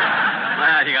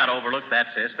 Well, you got to overlook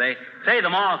that, sis. They say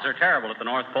the moths are terrible at the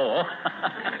North Pole.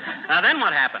 Now, then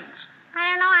what happens? I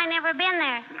don't know. I've never been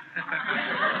there.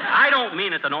 I don't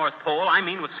mean at the North Pole. I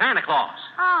mean with Santa Claus.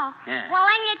 Oh. Yeah. Well,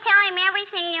 then you tell him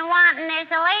everything you want, and there's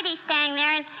a lady standing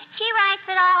there, and she writes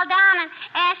it all down and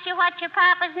asks you what your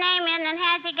papa's name is and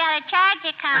has you got a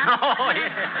charge account. Oh,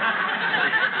 yeah.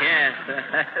 Yes.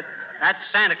 That's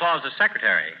Santa Claus's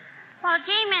secretary. Well,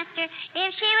 gee, mister,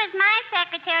 if she was my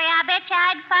secretary, I bet you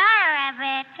I'd fire her, I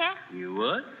bet you. You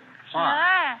would? Sure.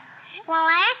 Why? Well,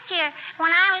 last year,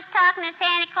 when I was talking to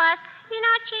Santa Claus, you know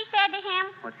what she said to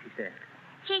him? What'd she say?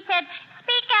 She said,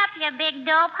 "Speak up, you big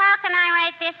dope. How can I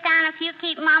write this down if you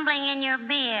keep mumbling in your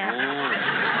beer?" Oh.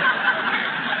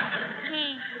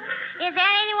 Gee, is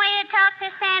there any way to talk to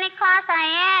Santa Claus?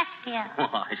 I ask you.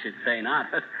 Well, I should say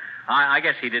not. I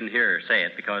guess he didn't hear her say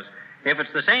it, because if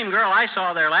it's the same girl I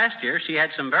saw there last year, she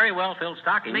had some very well-filled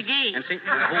stockings. McGee. And see...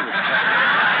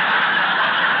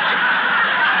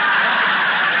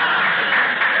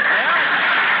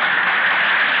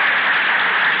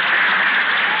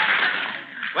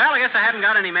 Well, I guess I haven't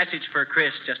got any message for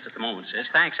Chris just at the moment, sis.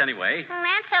 Thanks anyway. Well,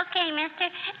 that's okay,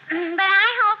 mister. But I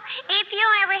hope if you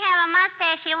ever have a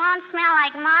mustache, you won't smell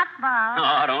like mothballs.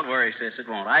 Oh, don't worry, sis. It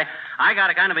won't. I got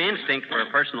a kind of an instinct for a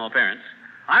personal appearance.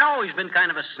 I've always been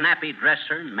kind of a snappy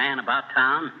dresser and man about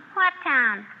town. What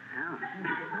town? Oh,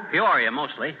 Peoria,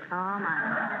 mostly. Oh,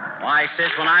 my. Why,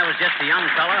 sis, when I was just a young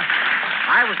fella,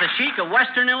 I was the chic of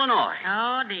Western Illinois.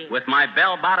 Oh, dear. With my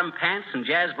bell-bottom pants and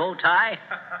jazz bow tie.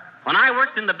 When I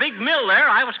worked in the big mill there,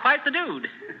 I was quite the dude.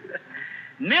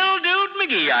 Mildude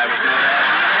McGee, I was known as.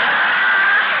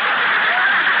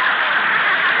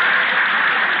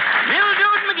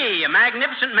 Mildude McGee, a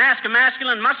magnificent mask of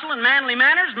masculine muscle and manly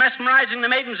manners, mesmerizing the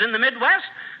maidens in the Midwest,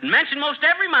 and mentioned most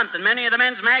every month in many of the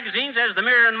men's magazines as the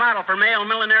mirror and model for male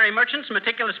millinery merchants,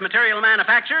 meticulous material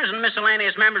manufacturers, and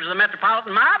miscellaneous members of the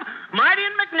metropolitan mob. Mighty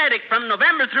and magnetic from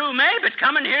November through May, but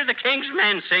come and hear the King's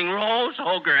men sing Rose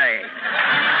O'Gray.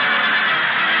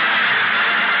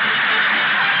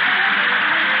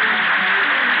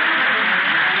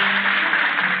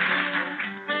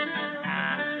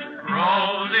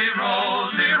 Rosie,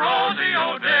 Rosie, Rosie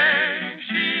O'Day,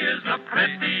 she is the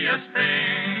prettiest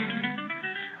thing.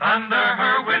 Under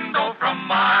her window from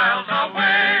miles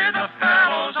away, the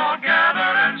fellows all gather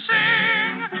and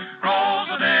sing. Rose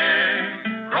O'Day,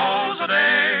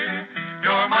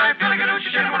 you're my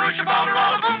Filligadoochie, Shinnamaroochie,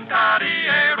 Ballaralla, Boom,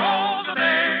 Toddy-ay. Rose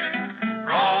O'Day,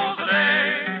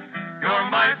 you're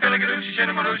my Filligadoochie,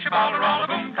 Shinnamaroochie, Ballaralla,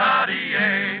 Boom,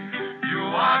 Toddy-ay. You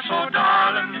are so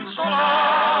darling, so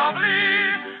lovely.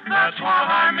 That's what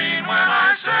I mean when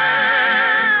I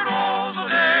say Rose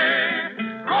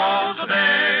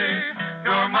O'Day,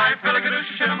 you're my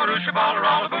Filligadoochie, Shinnamaroochie,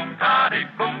 Ballaralla, Boom,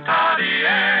 Toddy-ay.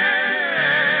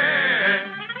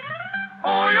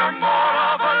 Oh, you're more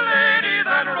of a lady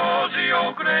than Rosie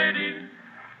O'Grady.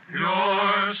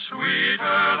 You're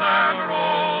sweeter than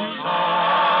Rose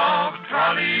of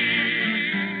Tralee.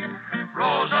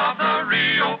 Rose of the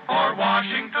Rio or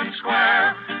Washington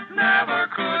Square never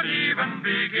could even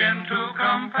begin to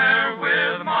compare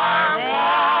with my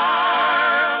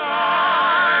wild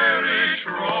Irish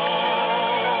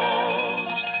rose,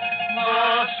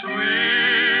 the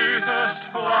sweetest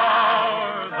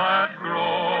flower that grows.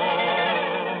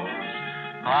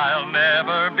 I'll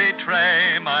never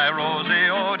betray my Rosie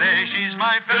O'Day. She's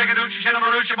my Filligadoochie,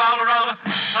 Shinnamaroochie, Ballaralla,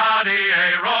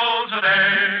 Toddy-ay. Rose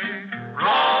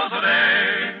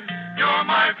O'Day, you're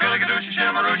my Filligadoochie,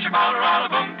 Shinnamaroochie, Ballaralla,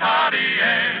 Boom,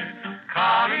 Toddy-ay.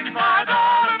 Colleen, my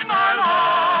darling, I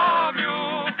love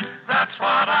you.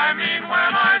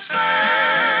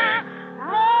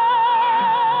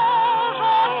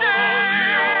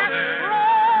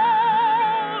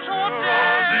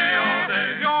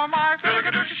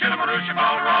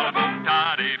 roll, boom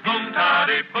toddy, boom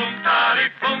toddy, boom toddy,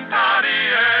 boom toddy,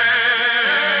 eh.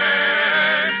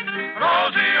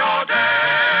 Rosie O'Day.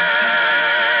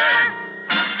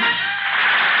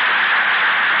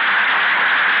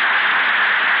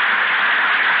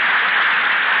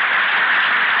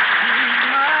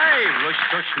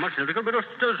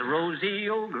 Rosie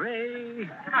O'Gray.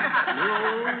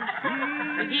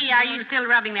 McGee, are you still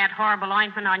rubbing that horrible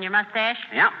ointment on your mustache?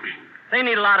 Yeah. They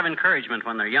need a lot of encouragement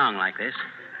when they're young like this.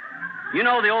 You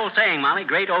know the old saying, Molly,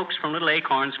 great oaks from little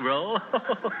acorns grow.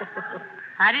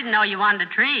 I didn't know you wanted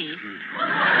a tree.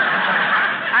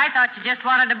 I thought you just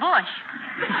wanted a bush.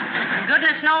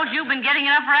 Goodness knows you've been getting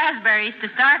enough raspberries to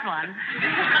start one.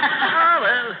 Oh,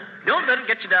 well, don't let it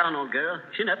get you down, old girl.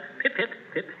 Chin up. Pip, pip,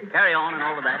 pip. Carry on and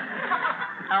all of that.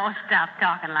 Oh, stop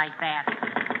talking like that.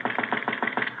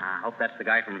 I hope that's the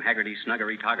guy from Haggerty's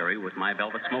Snuggery Toggery with my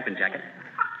velvet smoking jacket.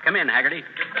 Come in, Haggerty.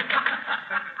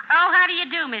 Oh, how do you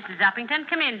do, Mrs. Uppington?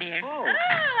 Come in, dear. Oh.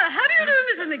 How do you do,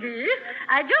 Mrs. McGee?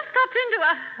 I just stopped into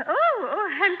a... Oh,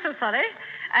 I'm so sorry.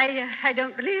 I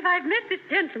don't believe I've met this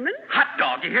gentleman. Hot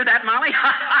dog, you hear that, Molly?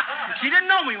 She didn't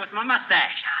know me with my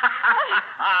mustache.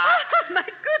 Oh, my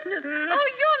goodness. Oh,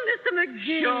 you're Mr.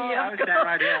 McGee. Sure, I was standing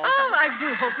right here all the time. Oh, I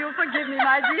do hope you'll forgive me,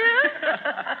 my dear.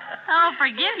 Oh,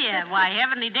 forgive you. Why,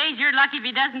 heavenly days, you're lucky if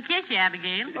he doesn't kiss you,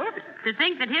 Abigail. To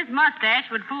think that his mustache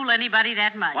would fool anybody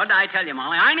that much. What did I tell you,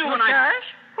 Molly? I knew when I... Mustache?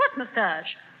 What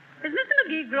mustache? Is Mr.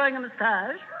 McGee growing a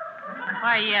mustache?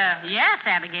 Why, yes,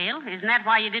 Abigail. Isn't that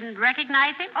why you didn't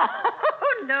recognize him?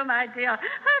 Oh, no, my dear.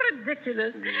 How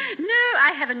ridiculous. No,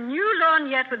 I have a new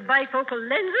lorgnette with bifocal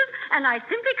lenses, and I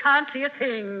simply can't see a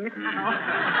thing.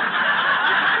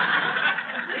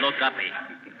 Look, Uppy.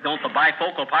 Don't the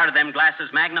bifocal part of them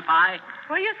glasses magnify?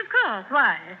 Well, yes, of course.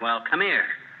 Why? Well, come here.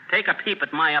 Take a peep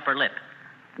at my upper lip.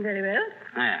 Very well.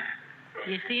 There.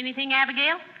 You see anything,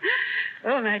 Abigail?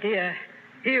 Oh, my dear.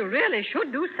 He really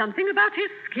should do something about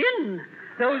his skin.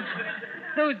 Those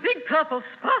big purple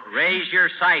spots. Raise your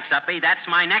sights, Uppy. That's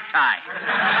my necktie.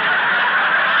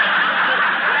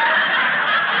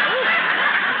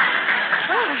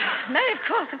 May, of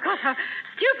course. How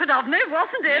stupid of me,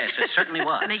 wasn't it? Yes, it certainly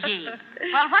was. McGee.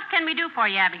 Well, what can we do for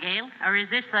you, Abigail? Or is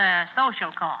this a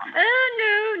social call?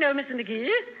 No, Mr. McGee.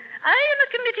 I am a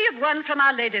committee of one from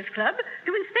our ladies' club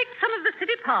to inspect some of the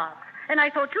city parks, and I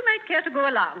thought you might care to go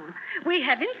along. We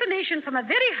have information from a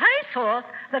very high source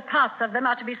that parts of them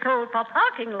are to be sold for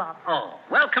parking lots. Oh,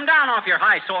 well, come down off your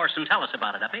high source and tell us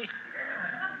about it, Uppy.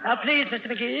 Now, please, Mr.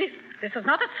 McGee, this is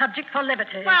not a subject for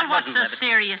levity. Well, what's so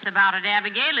serious about it,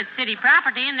 Abigail? It's city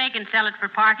property, and they can sell it for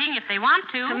parking if they want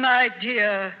to. My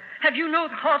dear, have you no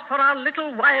thought for our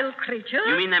little wild creatures?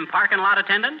 You mean them parking lot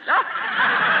attendants? Oh.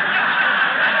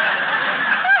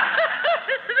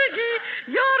 Mr. McGee,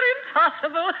 you're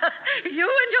impossible. You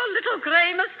and your little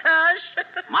gray mustache.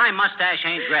 My mustache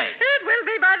ain't gray. It will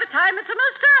be by the time it's a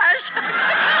mustache.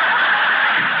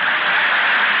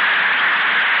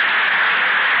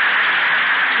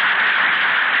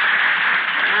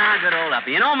 Good old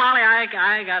Uppy. You know, Molly, I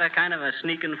got a kind of a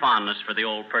sneaking fondness for the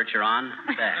old Percheron.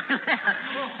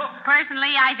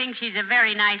 Personally, I think she's a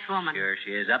very nice woman. Sure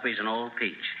she is. Uppy's an old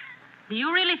peach. Do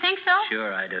you really think so?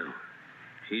 Sure I do.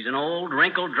 She's an old,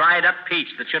 wrinkled, dried-up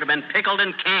peach that should have been pickled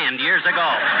and canned years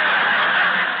ago.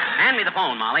 Hand me the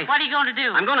phone, Molly. What are you going to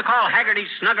do? I'm going to call Haggerty's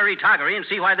Snuggery Toggery and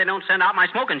see why they don't send out my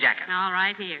smoking jacket. All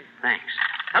right, here. Thanks.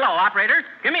 Hello, operator.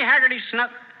 Give me Haggerty's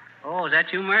Oh, is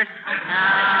that you, Mert?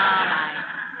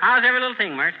 How's every little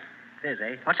thing, Mert? It is,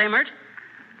 eh? What's, Mert?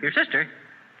 Your sister?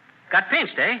 Got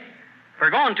pinched, eh? For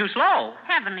going too slow.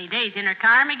 Heavenly days in her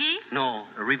car, McGee? No,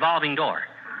 a revolving door.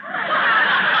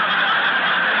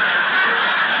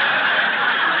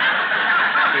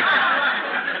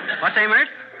 What's, Mert?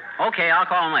 Okay, I'll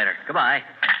call him later. Goodbye.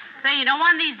 Say, you know,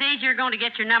 one of these days you're going to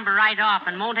get your number right off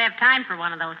and won't have time for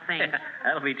one of those things.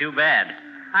 That'll be too bad.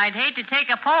 I'd hate to take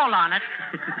a poll on it.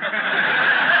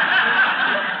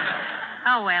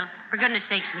 Oh, well, for goodness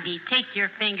sakes, McGee, take your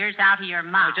fingers out of your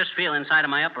mouth. I just feel inside of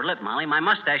my upper lip, Molly. My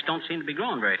mustache don't seem to be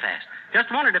growing very fast.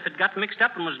 Just wondered if it got mixed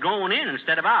up and was growing in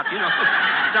instead of out. You know,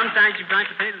 sometimes you find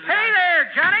potatoes... Hey there,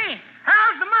 Johnny.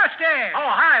 How's the mustache? Oh,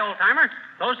 hi, old-timer.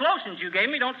 Those lotions you gave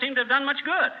me don't seem to have done much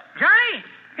good. Johnny,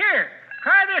 here,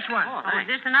 try this one. Oh, is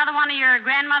this another one of your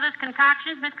grandmother's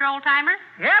concoctions, Mr. Old-Timer?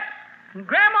 Yep. And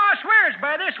Grandma swears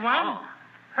by this one. Oh.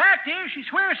 Fact is, she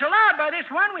swears so loud by this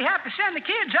one, we have to send the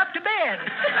kids up to bed.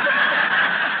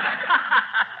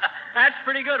 That's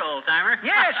pretty good, old-timer.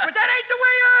 Yes, but that ain't the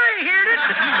way I heard it.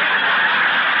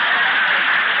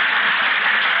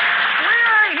 The way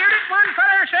I heard it, one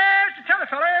feller says to t'other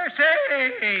feller,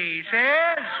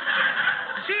 says.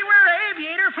 see where an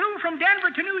aviator flew from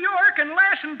Denver to New York in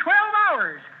less than 12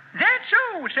 hours. That's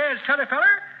so, says t'other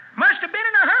feller. Must have been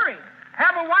in a hurry.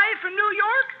 Have a wife in New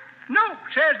York? Nope,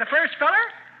 says the first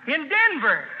feller. In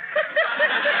Denver.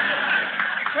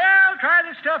 Well, try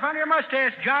this stuff on your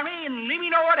mustache, Johnny, and let me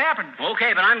know what happens.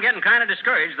 Okay, but I'm getting kind of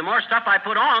discouraged. The more stuff I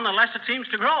put on, the less it seems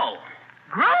to grow.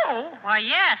 Grow? Why,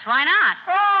 yes, why not?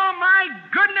 Oh, my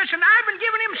goodness, and I've been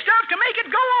giving him stuff to make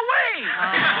it go away.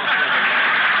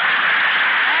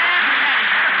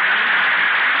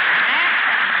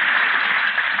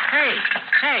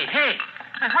 Hey.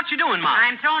 What you doing, Molly?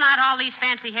 I'm throwing out all these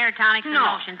fancy hair tonics and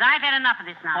lotions. I've had enough of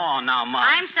this now. Oh, now, Molly.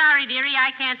 I'm sorry, dearie.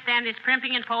 I can't stand this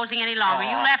primping and posing any longer.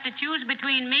 You'll have to choose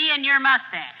between me and your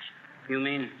mustache. You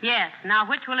mean? Yes. Now,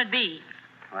 which will it be?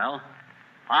 Well,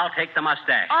 I'll take the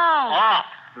mustache. Oh. Off.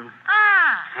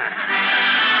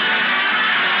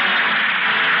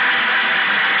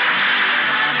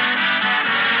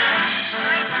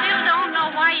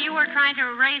 You were trying to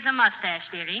raise a mustache,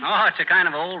 dearie. Oh, it's a kind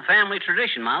of old family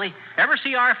tradition, Molly. Ever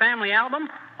see our family album?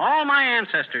 All my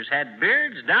ancestors had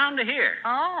beards down to here.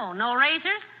 Oh, no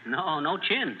razors? No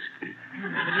chins. Good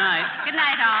night. Good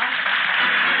night, all.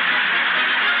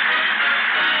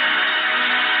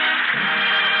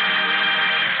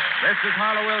 This is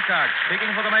Harlow Wilcox,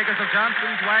 speaking for the makers of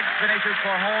Johnson's Wax Finishes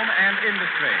for Home and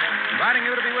Industry, inviting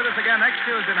you to be with us again next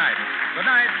Tuesday night. Good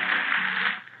night.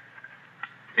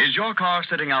 Is your car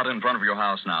sitting out in front of your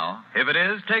house now? If it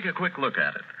is, take a quick look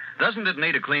at it. Doesn't it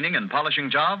need a cleaning and polishing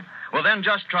job? Well, then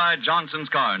just try Johnson's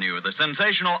Car New, the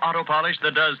sensational auto polish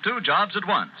that does two jobs at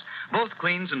once. Both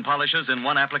cleans and polishes in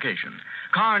one application.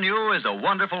 Car New is a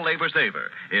wonderful labor saver.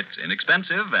 It's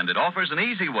inexpensive, and it offers an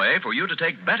easy way for you to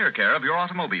take better care of your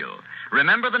automobile.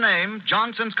 Remember the name,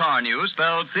 Johnson's Car New,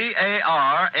 spelled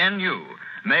C-A-R-N-U,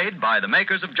 made by the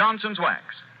makers of Johnson's Wax.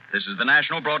 This is the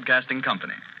National Broadcasting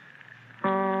Company.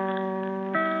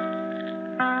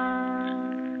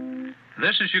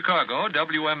 This is Chicago,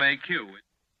 WMAQ.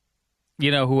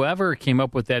 You know, whoever came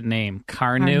up with that name,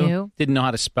 Carnu, didn't know how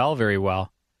to spell very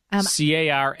well.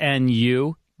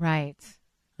 C-A-R-N-U. Right.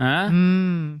 Huh? I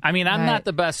mean, I'm not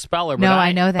the best speller, but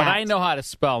I know that. But I know how to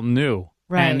spell new.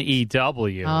 Right.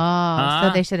 N-E-W. Oh,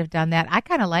 so they should have done that. I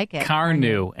kind of like it.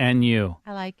 Carnu, N-U.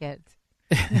 I like it.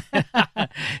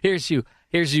 Here's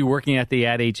you working at the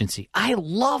ad agency. I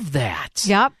love that.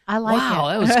 Yep, I like it. Wow,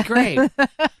 that was great.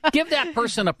 Give that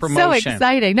person a promotion. So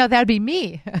exciting. No, that'd be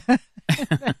me.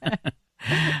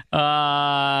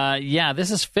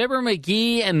 This is Fibber,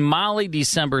 McGee, and Molly,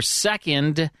 December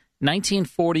 2nd,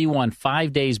 1941,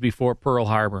 5 days before Pearl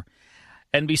Harbor.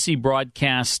 NBC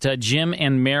broadcast Jim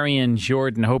and Marion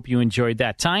Jordan. Hope you enjoyed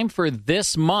that. Time for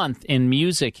this month in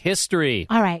music history.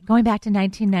 All right, going back to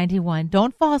 1991.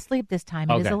 Don't fall asleep this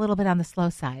time. It is a little bit on the slow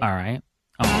side. All right.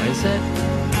 Oh, is it?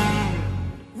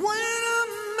 When a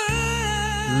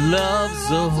man loves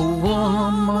a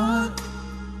woman,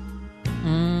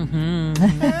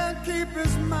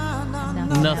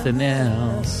 nothing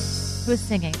else. Who's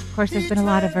singing? Of course, there's been a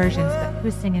lot of versions, but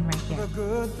who's singing right here?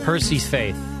 Percy's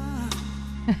Faith.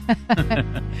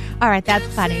 All right, that's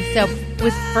funny. So it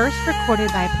was first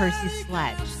recorded by Percy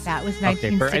Sledge. That was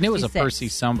 1966. I knew it was a Percy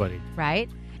somebody. Right?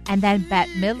 And then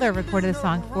Bette Midler recorded the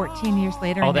song 14 years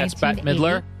later in 1980. That's Bette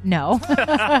Midler? No.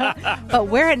 But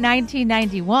we're at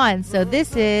 1991, so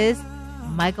this is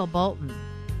Michael Bolton,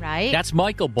 right? That's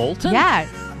Michael Bolton? Yeah.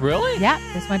 Really? Yeah.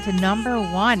 This went to number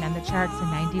 1 on the charts in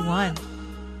 91.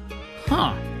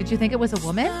 Huh. Did you think it was a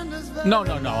woman? No.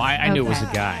 I knew it was a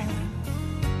guy.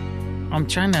 I'm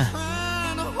trying to...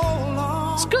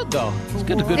 It's good, though. It's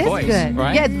good. A good voice, good.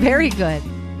 Right? Yeah, it's very good.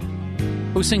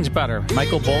 Who sings better,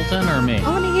 Michael Bolton or me? I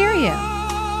want to hear you.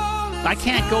 I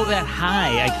can't go that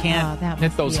high. I can't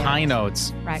hit those high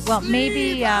notes. Right. Well,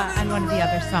 maybe on one of the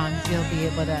other songs you'll be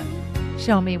able to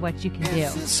show me what you can do.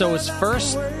 So it's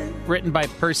first written by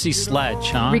Percy Sledge,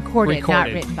 huh? Recorded. Not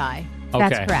written by.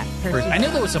 That's correct. I knew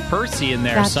there was a Percy in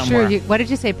there That's somewhere. True. What did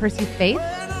you say, Percy Faith?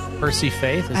 Percy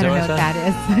Faith? Is I don't know what what that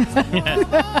is.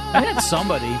 Yeah. I had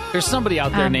somebody. There's somebody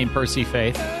out there named Percy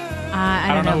Faith.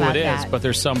 I don't know who about it that. is, but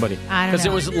there's somebody. Because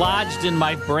it was lodged in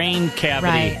my brain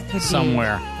cavity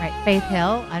somewhere. Right. Faith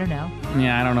Hill? I don't know.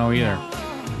 Yeah, I don't know either.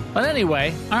 But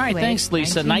anyway, all right, thanks,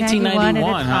 Lisa.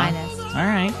 1991, huh? All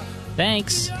right,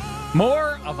 thanks.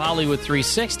 More of Hollywood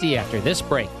 360 after this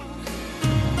break.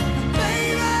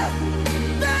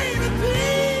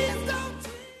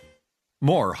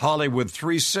 More Hollywood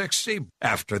 360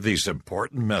 after these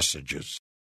important messages.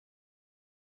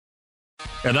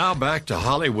 And now back to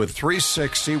Hollywood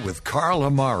 360 with Carl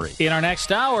Amari. In our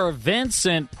next hour,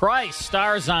 Vincent Price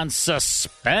stars on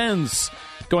Suspense.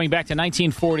 going back to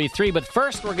 1943. But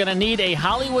first, we're going to need a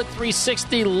Hollywood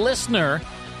 360 listener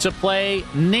to play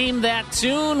Name That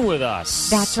Tune with us.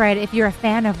 That's right. If you're a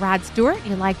fan of Rod Stewart,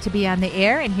 you like to be on the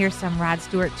air and hear some Rod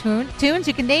Stewart tunes,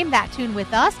 you can name that tune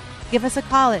with us. Give us a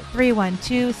call at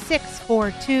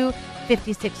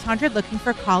 312-642-5600, looking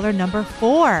for caller number 4.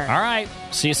 All right.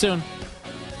 See you soon.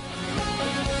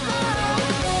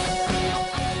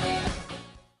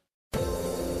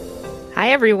 Hi,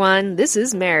 everyone. This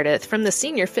is Meredith from the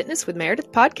Senior Fitness with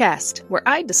Meredith podcast, where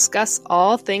I discuss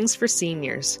all things for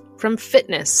seniors. From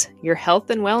fitness, your health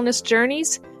and wellness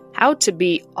journeys, how to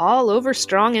be all over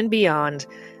strong and beyond.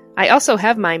 I also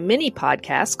have my mini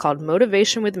podcast called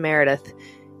Motivation with Meredith.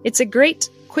 It's a great,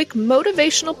 quick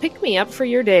motivational pick-me-up for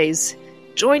your days.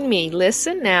 Join me.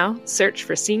 Listen now. Search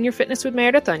for Senior Fitness with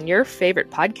Meredith on your favorite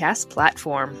podcast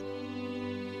platform.